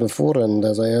was before and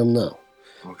as I am now.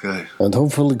 Okay. And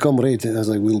hopefully comrade as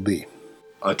I will be.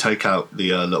 I take out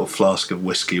the little flask of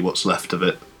whiskey, what's left of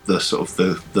it, the sort of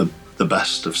the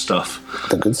best of stuff.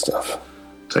 The good stuff.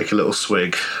 Take a little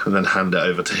swig and then hand it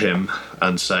over to him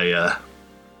and say,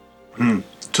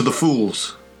 to the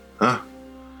fools, huh?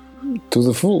 To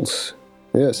the fools.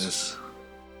 Yes. Yes.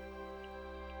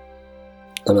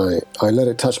 And I let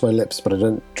it touch my lips, but I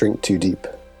don't drink too deep.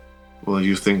 Well,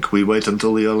 you think we wait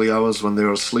until the early hours when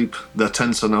they're asleep? Their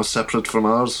tents are now separate from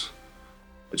ours.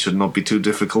 It should not be too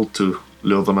difficult to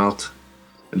lure them out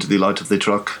into the light of the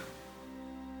truck.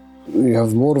 You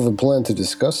have more of a plan to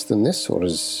discuss than this, or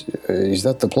is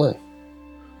that the plan?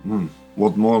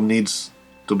 What more needs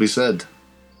to be said?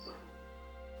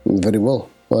 Very well.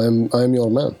 I am your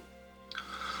man.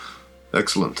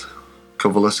 Excellent.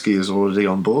 Kovalevsky is already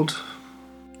on board.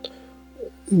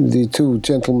 The two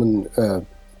gentlemen,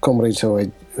 comrades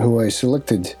who I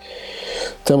selected,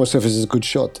 Tamasev is a good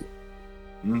shot.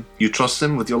 You trust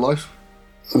him with your life?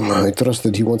 I trust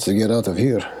that he wants to get out of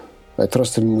here. I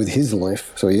trust him with his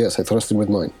life, so yes, I trust him with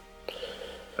mine.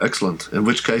 Excellent. In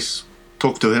which case,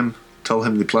 talk to him, tell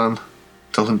him the plan,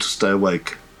 tell him to stay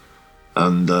awake,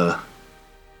 and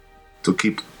to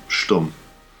keep stum.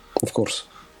 Of course.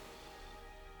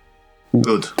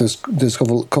 Good. Does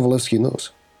Kovalevsky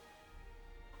knows?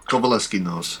 Kovalevsky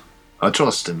knows. I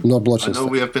trust him. Not bloodshed. I know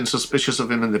we have been suspicious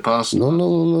of him in the past.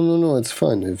 No, it's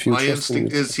fine. If you My trust him,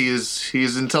 instinct is he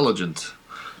is intelligent.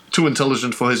 Too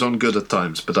intelligent for his own good at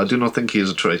times, but I do not think he is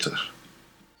a traitor.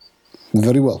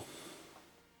 Very well.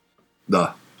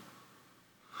 Da.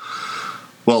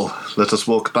 Well, let us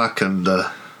walk back and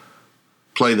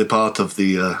play the part of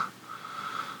the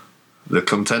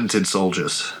contented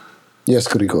soldiers. Yes,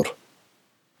 Grigor.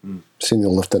 Senior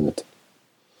Lieutenant.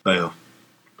 Ayo.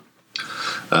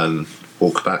 And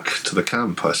walk back to the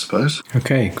camp, I suppose.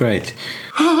 Okay, great.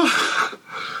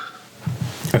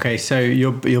 Okay, so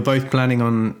you're both planning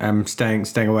on staying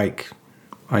awake,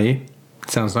 are you?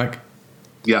 Sounds like.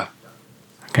 Yeah.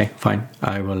 Okay, fine.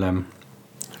 I will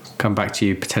come back to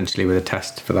you potentially with a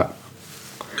test for that.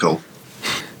 Cool.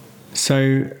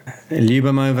 So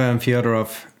Lyubimova and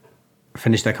Fyodorov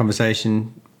finish their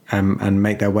conversation and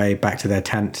make their way back to their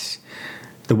tents.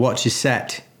 The watch is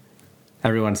set.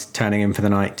 Everyone's turning in for the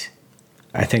night.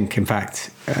 I think, in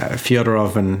fact,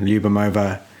 Fyodorov and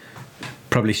Lyubimova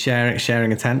probably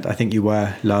sharing a tent. I think you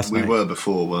were last night. We were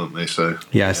before, weren't we? So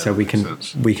yeah, so we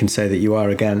can say that you are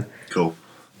again. Cool.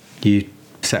 You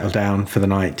settle down for the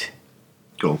night.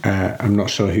 Cool. I'm not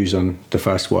sure who's on the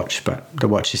first watch, but the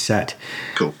watch is set.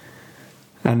 Cool.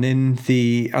 And in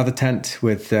the other tent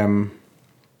with Dugov,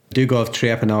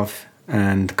 Trepanov,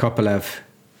 and Kopelev,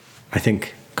 I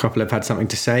think Kopelev had something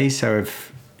to say. So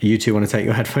if you two want to take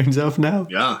your headphones off now,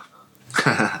 Yeah.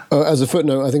 As a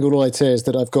footnote, I think all I'd say is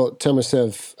that I've got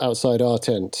Tamasev outside our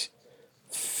tent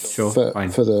sure, fine.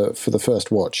 for the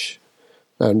first watch,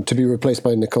 and to be replaced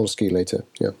by Nikolsky later.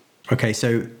 Yeah. Okay,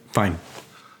 so fine.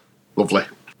 Lovely.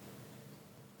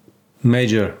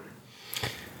 Major.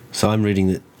 So I'm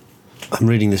reading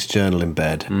this journal in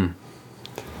bed.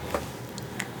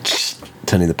 Just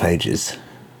turning the pages.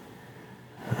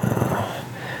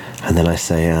 And then I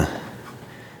say,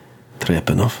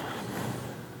 Trepanov,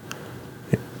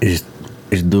 is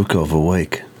Dukov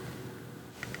awake?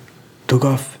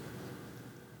 Dugov?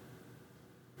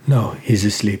 No, he's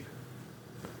asleep.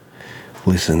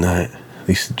 Listen,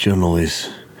 this journal is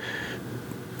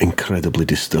incredibly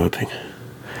disturbing.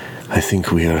 I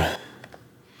think we are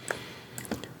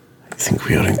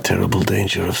in terrible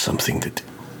danger of something that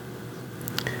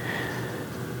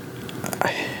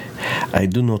I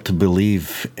do not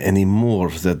believe anymore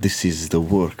that this is the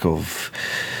work of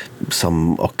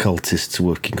some occultists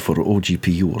working for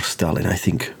OGPU or Stalin. I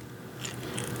think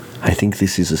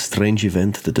this is a strange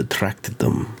event that attracted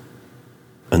them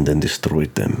and then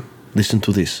destroyed them. Listen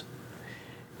to this.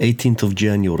 18th of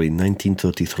January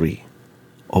 1933.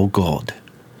 Oh God.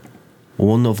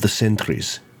 One of the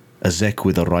sentries, a Zek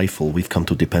with a rifle, we've come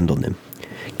to depend on him,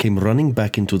 came running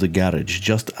back into the garage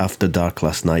just after dark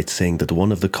last night saying that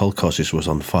one of the kolkhozes was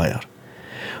on fire.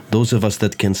 Those of us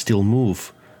that can still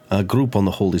move, our group on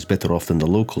the whole is better off than the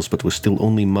locals, but we're still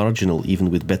only marginal even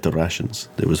with better rations.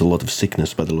 There was a lot of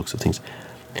sickness by the looks of things.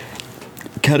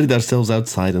 Carried ourselves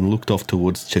outside and looked off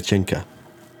towards Chechenka.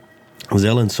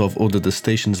 Zelensov ordered the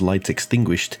station's lights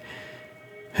extinguished,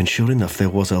 and sure enough there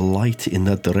was a light in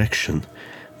that direction,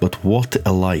 But what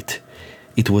a light!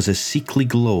 It was a sickly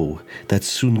glow that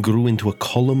soon grew into a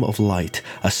column of light,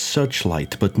 a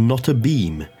searchlight, but not a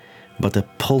beam, but a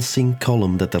pulsing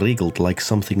column that wriggled like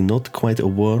something not quite a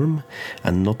worm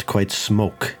and not quite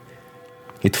smoke.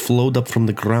 It flowed up from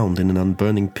the ground in an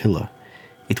unburning pillar.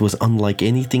 It was unlike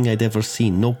anything I'd ever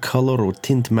seen. No color or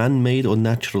tint, man-made or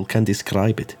natural, can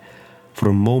describe it. For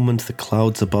a moment the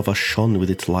clouds above us shone with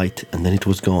its light, and then it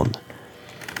was gone.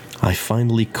 I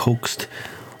finally coaxed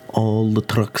all the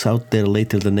trucks out there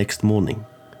later the next morning.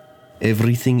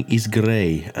 Everything is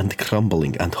grey and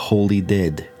crumbling and wholly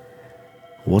dead.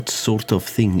 What sort of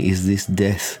thing is this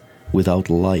death without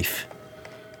life?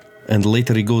 And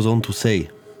later he goes on to say,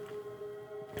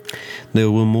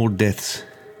 there were more deaths.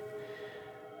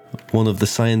 One of the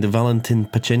scientists, Valentin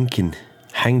Pachenkin,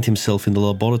 hanged himself in the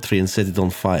laboratory and set it on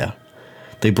fire.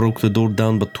 They broke the door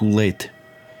down, but too late.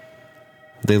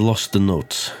 They lost the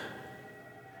notes.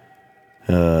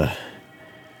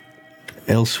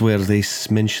 Elsewhere they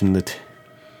mention that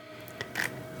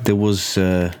there was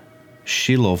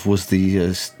Shilov was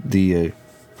the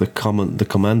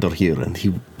commander here, and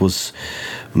he was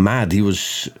mad. He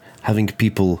was having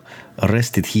people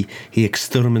arrested. He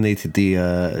exterminated the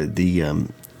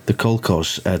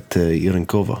Kolkhoz at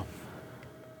Irenkova.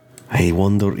 I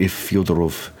wonder if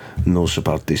Fyodorov knows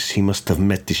about this. He must have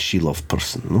met this Shilov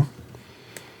person, no?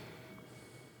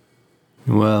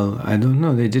 Well, I don't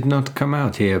know. They did not come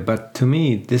out here, but to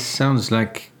me, this sounds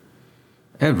like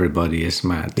everybody is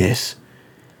mad. Yes.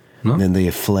 No? Then they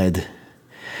fled.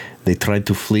 They tried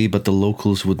to flee, but the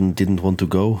locals didn't want to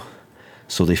go,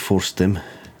 so they forced them.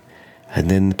 And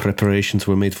then preparations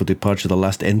were made for departure. The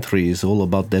last entry is all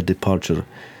about their departure.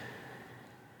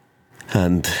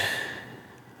 And,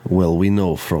 well, we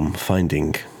know from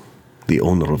finding the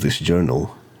owner of this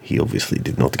journal, he obviously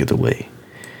did not get away.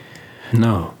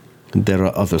 No. There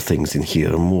are other things in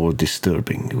here more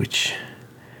disturbing, which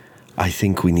I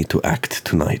think we need to act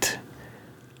tonight.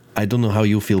 I don't know how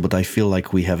you feel, but I feel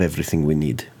like we have everything we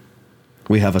need.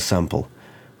 We have a sample.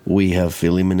 We have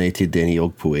eliminated any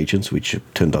Ogpu agents, which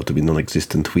turned out to be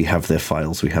non-existent. We have their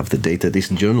files, we have the data. This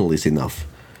journal is enough.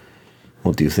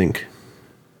 What do you think?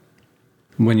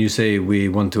 When you say we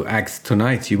want to act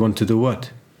tonight, you want to do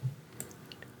what?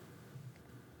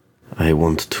 I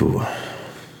want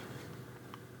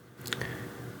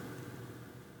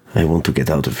to get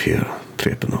out of here,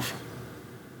 Trepanov.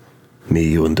 Me,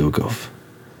 you, and Dugov.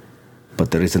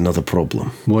 But there is another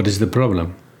problem. What is the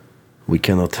problem? We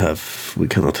cannot have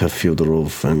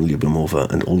Fyodorov and Lyubimova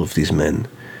and all of these men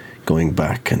going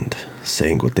back and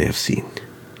saying what they have seen.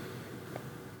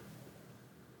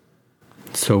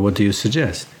 So what do you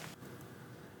suggest?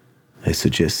 I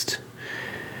suggest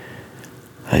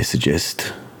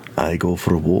I go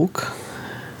for a walk.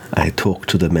 I talk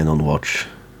to the men on watch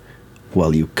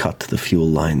while you cut the fuel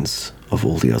lines of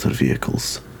all the other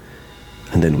vehicles.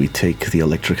 And then we take the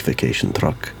electrification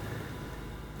truck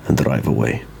and drive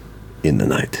away in the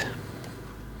night.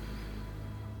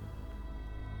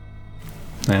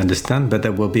 I understand, but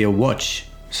there will be a watch.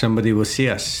 Somebody will see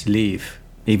us leave,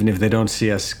 even if they don't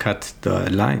see us cut the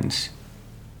lines.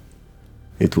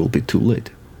 It will be too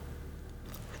late.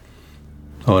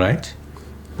 All right.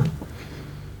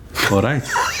 All right.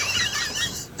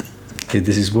 If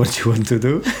this is what you want to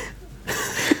do,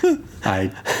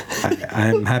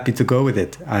 I'm happy to go with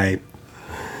it. I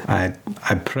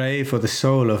pray for the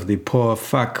soul of the poor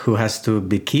fuck who has to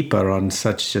be keeper on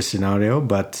such a scenario,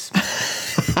 but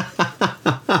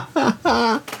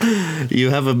You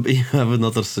have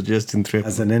another suggestion, Trip.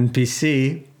 as an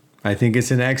NPC, I think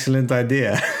it's an excellent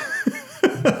idea.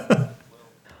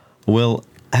 Well,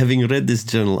 having read this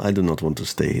journal, I do not want to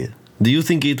stay here. Do you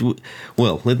think it would...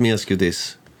 Well, let me ask you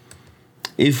this.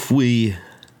 If we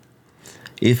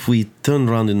turn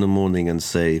around in the morning and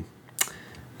say,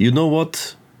 you know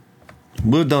what?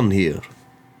 We're done here.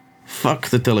 Fuck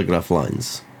the telegraph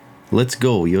lines. Let's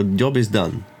go. Your job is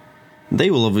done. They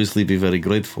will obviously be very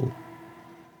grateful.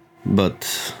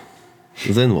 But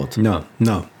then what? No.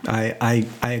 I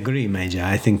agree, Major.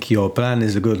 I think your plan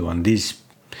is a good one. These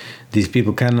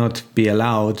people cannot be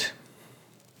allowed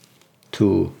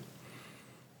to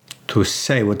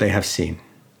say what they have seen.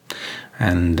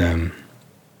 And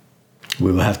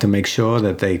we will have to make sure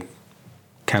that they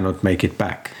cannot make it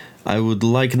back. I would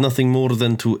like nothing more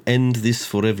than to end this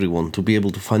for everyone, to be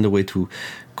able to find a way to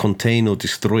contain or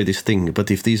destroy this thing. But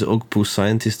if these Ogpu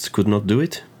scientists could not do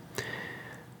it,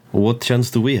 what chance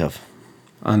do we have?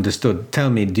 Understood. Tell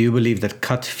me, do you believe that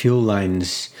cut fuel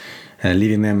lines,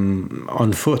 leaving them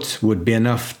on foot, would be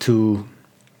enough to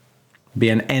be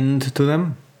an end to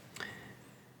them?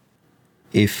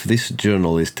 If this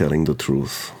journal is telling the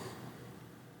truth,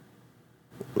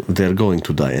 They're going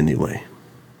to die anyway.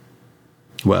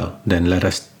 Well, then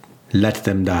let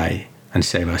them die and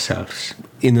save ourselves.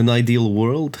 In an ideal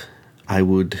world, I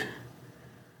would...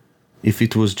 If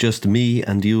it was just me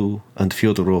and you and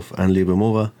Fyodorov and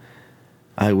Lyubimova,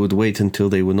 I would wait until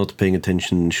they were not paying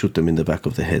attention and shoot them in the back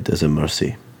of the head as a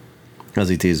mercy. As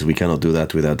it is, we cannot do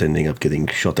that without ending up getting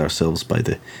shot ourselves by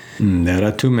the... There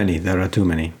are too many. Too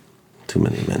many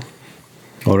men.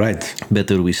 All right.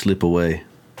 Better we slip away.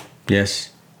 Yes.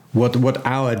 What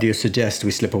hour do you suggest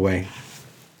we slip away?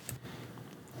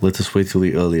 Let us wait till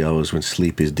the early hours when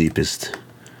sleep is deepest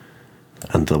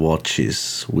and the watch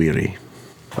is weary.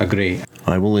 Agree.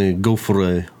 I will go for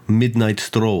a midnight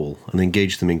stroll and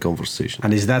engage them in conversation.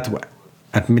 And is that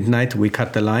at midnight we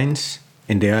cut the lines?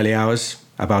 In the early hours,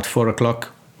 about 4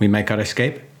 o'clock, we make our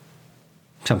escape?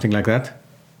 Something like that?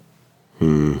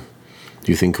 Do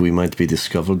you think we might be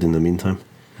discovered in the meantime?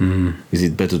 Is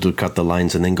it better to cut the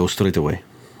lines and then go straight away?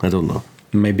 I don't know.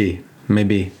 Maybe.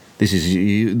 This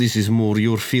is more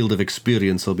your field of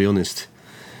experience, I'll be honest.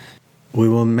 We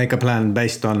will make a plan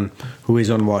based on who is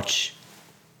on watch.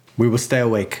 We will stay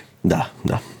awake. Da.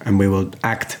 And we will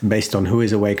act based on who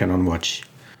is awake and on watch.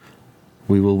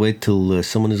 We will wait till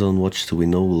someone is on watch so we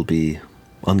know will be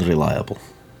unreliable.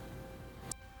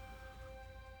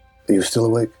 Are you still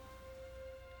awake?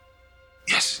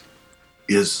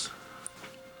 Yes.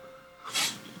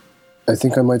 I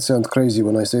think I might sound crazy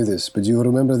when I say this, but you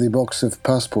remember the box of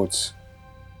passports?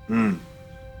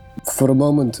 For a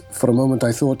moment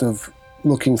I thought of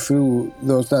looking through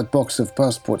that box of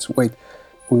passports. Wait,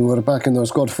 we were back in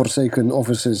those godforsaken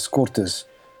officers' quarters.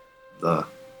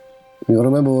 You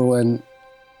remember when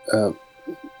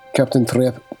Captain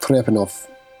Trepanov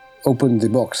opened the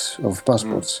box of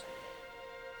passports?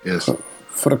 Yes.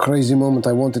 For a crazy moment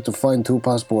I wanted to find 2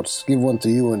 passports, give one to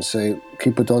you and say,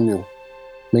 keep it on you.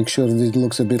 Make sure that it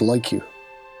looks a bit like you.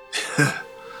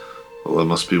 Well, there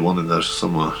must be one in there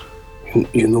somewhere.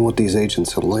 You know what these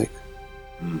agents are like.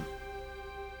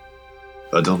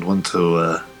 I don't want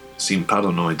to seem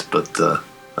paranoid, but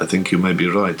I think you may be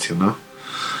right, you know?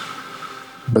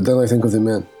 But then I think of the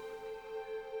men.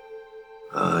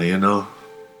 You know,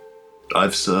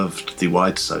 I've served the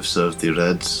Whites, I've served the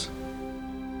Reds.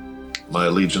 My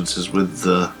allegiance is with,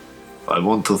 I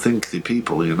want to think the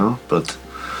people, you know, but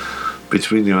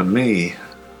between you and me,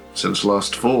 since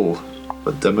last fall,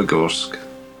 at Demogorsk,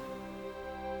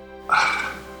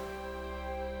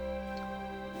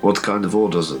 what kind of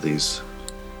orders are these?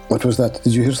 What was that?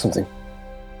 Did you hear something?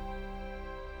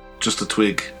 Just a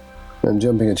twig. I'm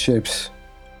jumping at shapes.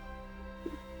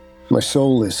 My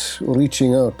soul is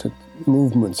reaching out at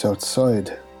movements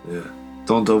outside. Yeah,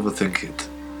 don't overthink it.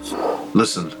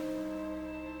 Listen,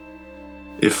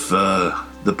 if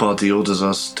the party orders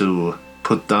us to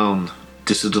put down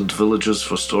dissident villagers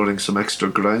for storing some extra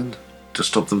grain to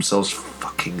stop themselves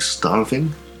fucking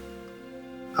starving,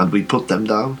 and we put them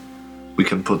down, we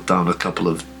can put down a couple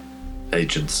of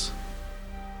agents.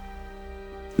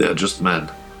 They're just men.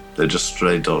 They're just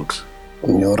stray dogs.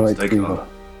 You're right, Take it Igor. on.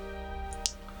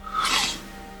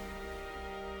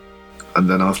 And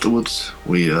then afterwards,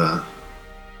 we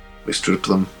strip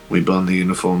them, we burn the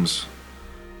uniforms,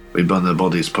 we burn their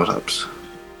bodies, perhaps.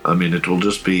 I mean, it will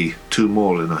just be 2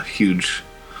 more in a huge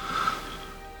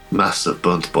mass of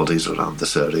burnt bodies around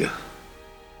this area.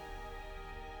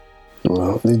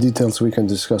 Well, the details we can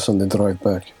discuss on the drive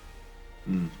back.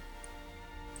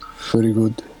 Very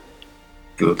good.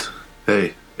 Good.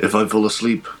 Hey, if I fall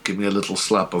asleep, give me a little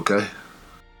slap, okay?